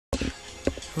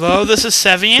Hello, this is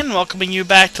Sevian, welcoming you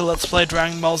back to Let's Play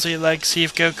Dragon Ball Z Legacy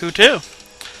of Goku 2.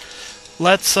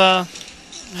 Let's,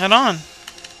 head on.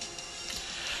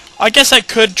 I guess I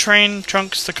could train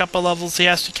Trunks a couple levels he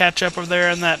has to catch up over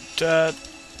there in that,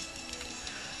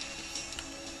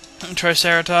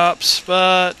 Triceratops,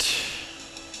 but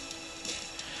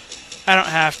I don't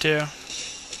have to.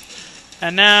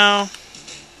 And now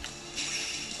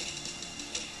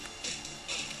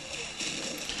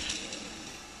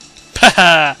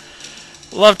haha!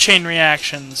 Love chain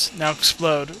reactions. Now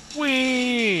explode.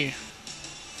 Whee!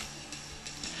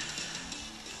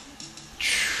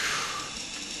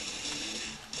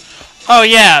 Oh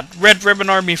yeah, Red Ribbon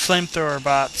Army flamethrower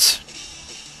bots.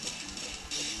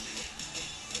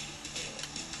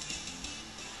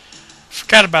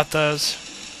 Forgot about those.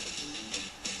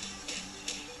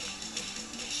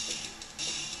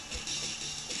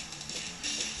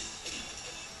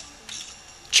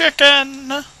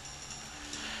 Chicken!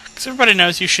 Everybody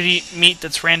knows you should eat meat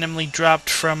that's randomly dropped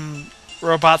from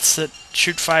robots that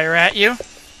shoot fire at you.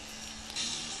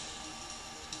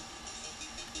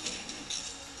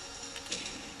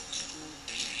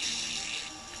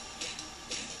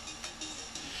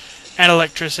 And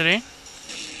electricity.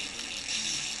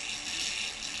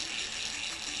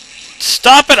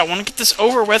 Stop it! I want to get this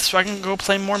over with so I can go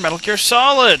play more Metal Gear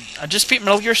Solid. I just beat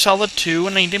Metal Gear Solid 2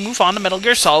 and I need to move on to Metal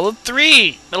Gear Solid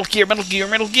 3. Metal Gear, Metal Gear,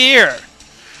 Metal Gear!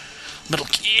 Metal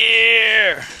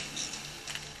Gear!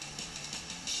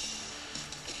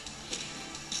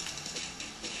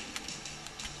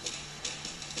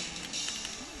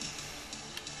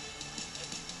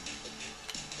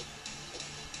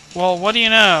 Well, what do you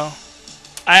know?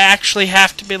 I actually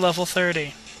have to be level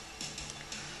 30.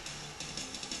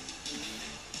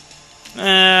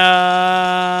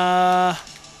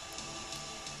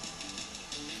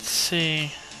 Let's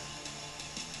see.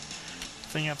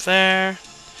 Thing up there.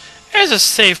 There's a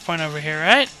save point over here,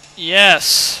 right?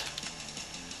 Yes.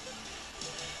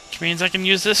 Which means I can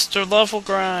use this to level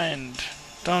grind.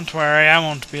 Don't worry, I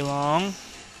won't be long.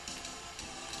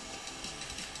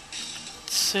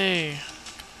 Let's see.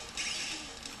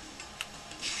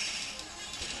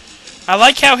 I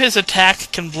like how his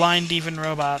attack can blind even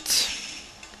robots.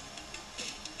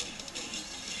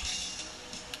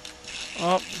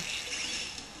 Oh.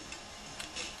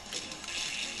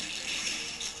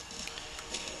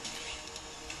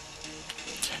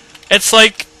 It's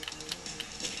like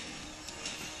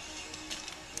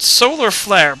solar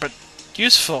flare, but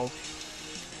useful.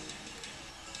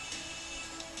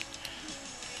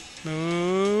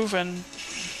 Move and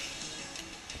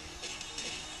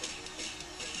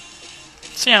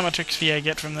see how much XP I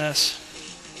get from this.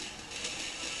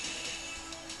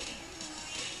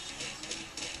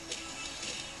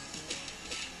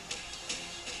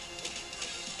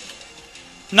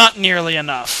 Not nearly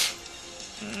enough.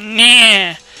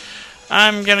 Nah.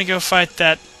 I'm gonna go fight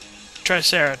that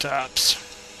Triceratops.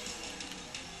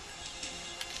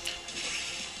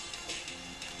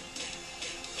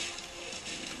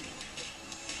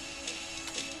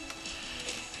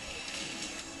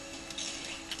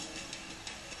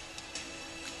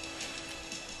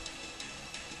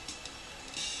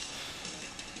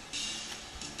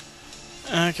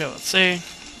 Okay, let's see.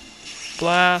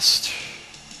 Blast.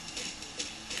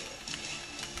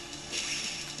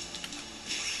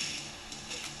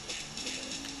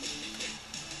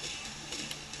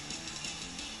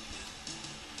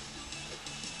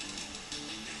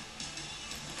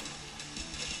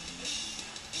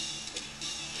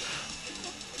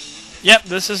 Yep,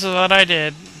 this is what I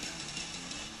did.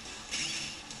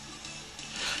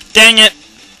 Dang it!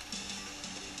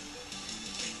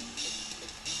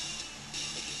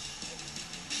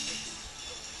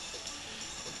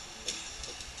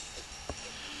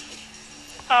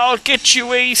 I'll get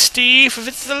you, Steve, if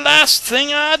it's the last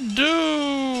thing I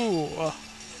do!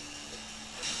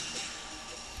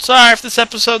 Sorry if this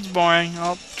episode's boring.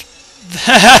 I'll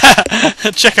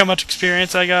check how much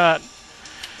experience I got.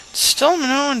 Still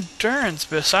no endurance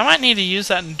boost. I might need to use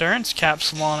that endurance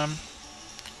capsule on him.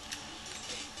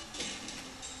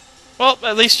 Well,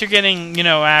 at least you're getting, you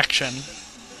know, action.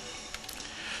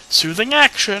 Soothing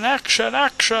action, action,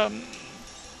 action!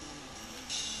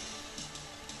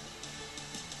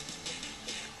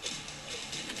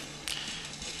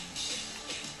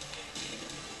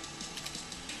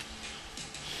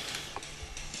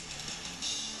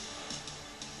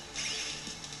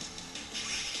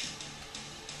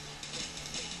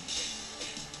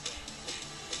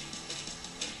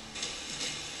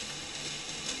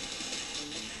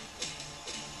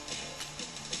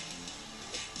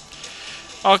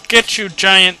 I'll get you,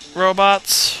 giant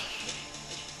robots.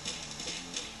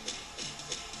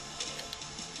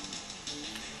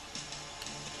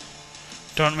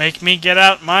 Don't make me get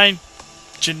out my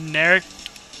generic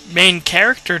main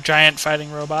character giant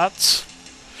fighting robots.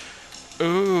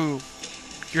 Ooh,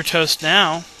 you're toast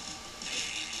now.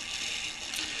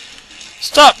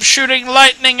 Stop shooting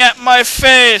lightning at my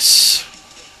face!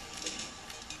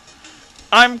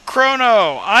 I'm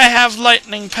Chrono. I have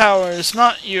lightning powers,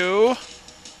 not you.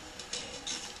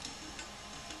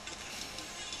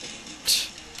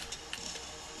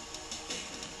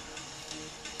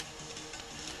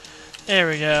 There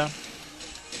we go.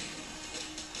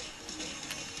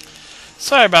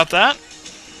 Sorry about that.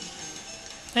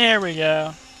 There we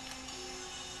go.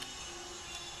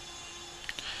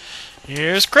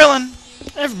 Here's Krillin.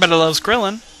 Everybody loves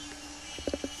Krillin.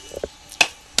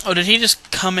 Oh, did he just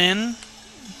come in?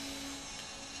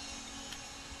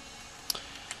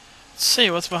 Let's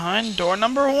see, what's behind door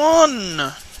number 1?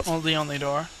 Well, the only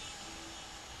door.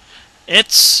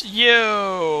 It's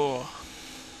you!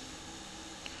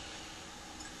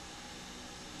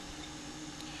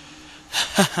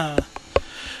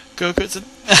 Goku's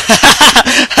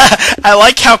I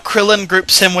like how Krillin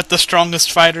groups him with the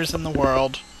strongest fighters in the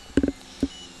world.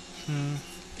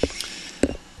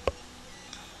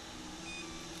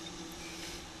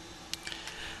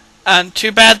 And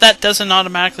too bad that doesn't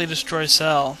automatically destroy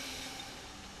Cell.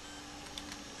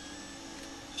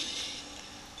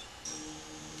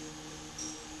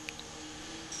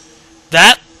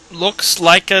 That looks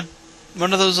like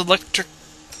one of those electric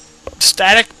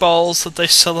static balls that they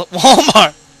sell at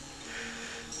Walmart.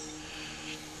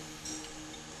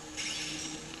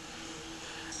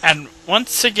 And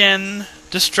once again,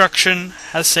 destruction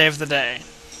has saved the day.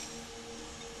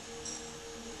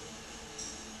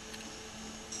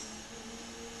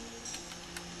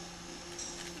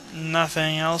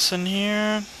 Nothing else in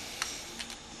here.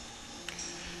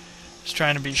 Just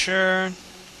trying to be sure.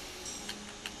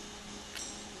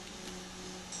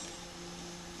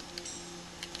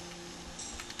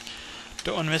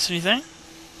 Don't want to miss anything.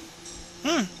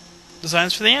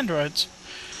 Designs for the androids.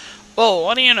 Well,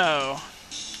 what do you know?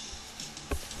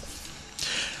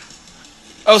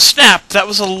 Oh snap! That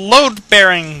was a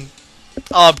load-bearing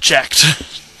object.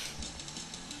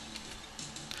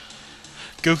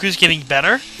 Goku's getting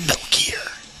better? Metal Gear.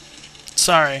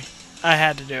 Sorry, I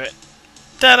had to do it.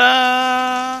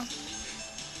 Ta-da!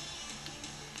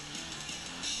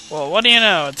 Well, what do you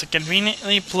know? It's a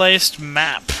conveniently placed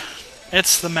map.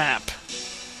 It's the map.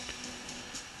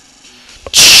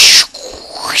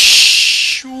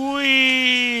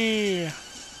 Whee!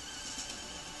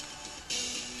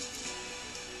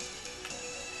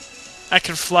 I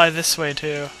can fly this way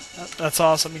too. That's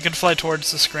awesome. You can fly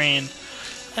towards the screen.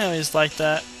 I always like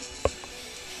that.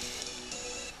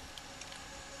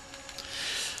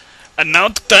 And now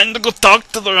it's time to go talk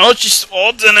to the Roshi's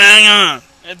Ordenanger.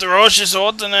 It's Roshi's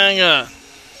Ordenanger.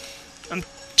 And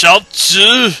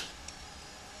Chaozu.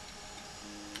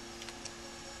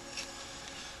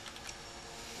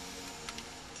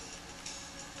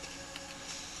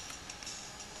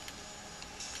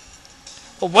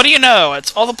 Well, what do you know?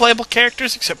 It's all the playable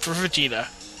characters except for Vegeta.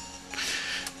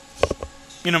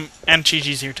 You know, and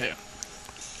Chi-Chi's here too.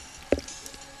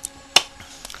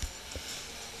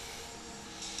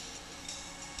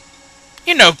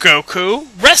 You know, Goku,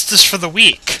 rest is for the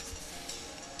weak.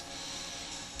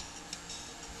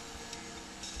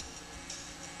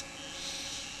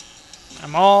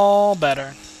 I'm all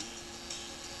better.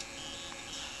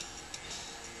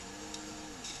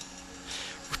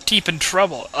 We're deep in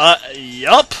trouble.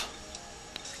 Yup.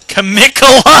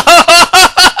 Kamikolo!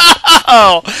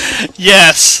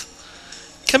 Yes.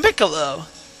 Kamikolo.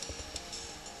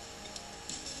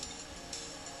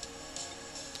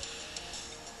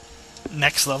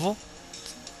 Next level.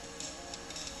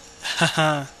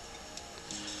 Haha.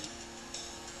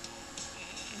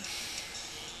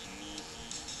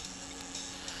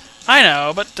 I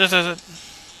know, but the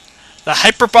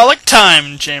hyperbolic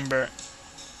time chamber.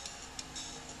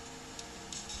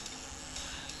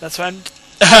 That's why I'm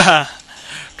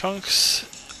Trunks,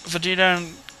 Vegeta,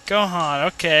 and Gohan.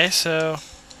 Okay, so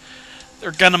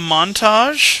they're gonna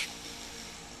montage.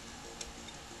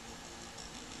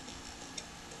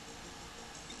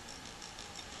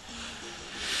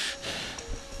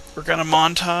 We're gonna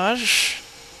montage.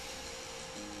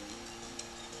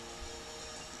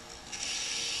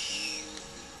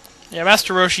 Yeah,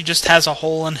 Master Roshi just has a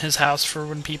hole in his house for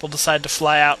when people decide to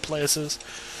fly out places.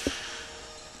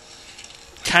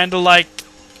 Kinda like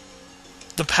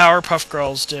the Powerpuff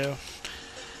Girls do.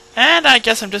 And I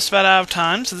guess I'm just about out of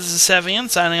time, so this is Sevian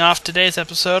signing off today's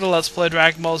episode of Let's Play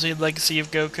Dragon Ball Z Legacy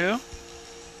of Goku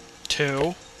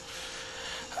 2.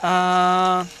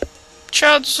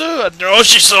 Chaozu and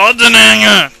Roshi's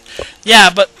Ordenanger! Yeah,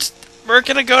 but we're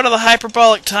gonna go to the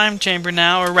hyperbolic time chamber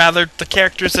now, or rather, the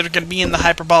characters that are gonna be in the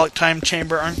hyperbolic time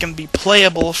chamber aren't gonna be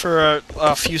playable for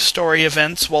a few story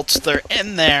events whilst they're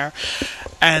in there,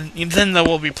 and then they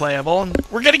will be playable. And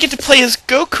we're gonna get to play as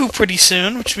Goku pretty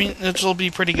soon, which will be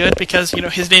pretty good because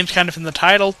his name's kind of in the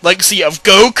title, Legacy of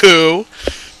Goku.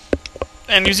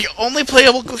 And he was the only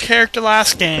playable character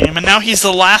last game, and now he's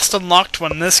the last unlocked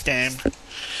one in this game.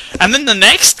 And then the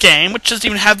next game, which doesn't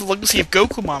even have the Legacy of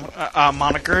Goku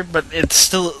moniker, but it's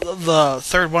still the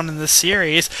third one in this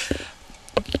series,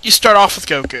 you start off with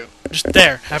Goku. Just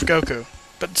there, have Goku.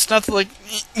 But it's not like...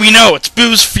 We know, it's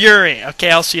Boo's Fury.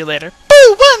 Okay, I'll see you later.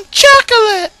 Boo, one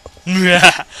chocolate!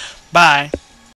 Bye.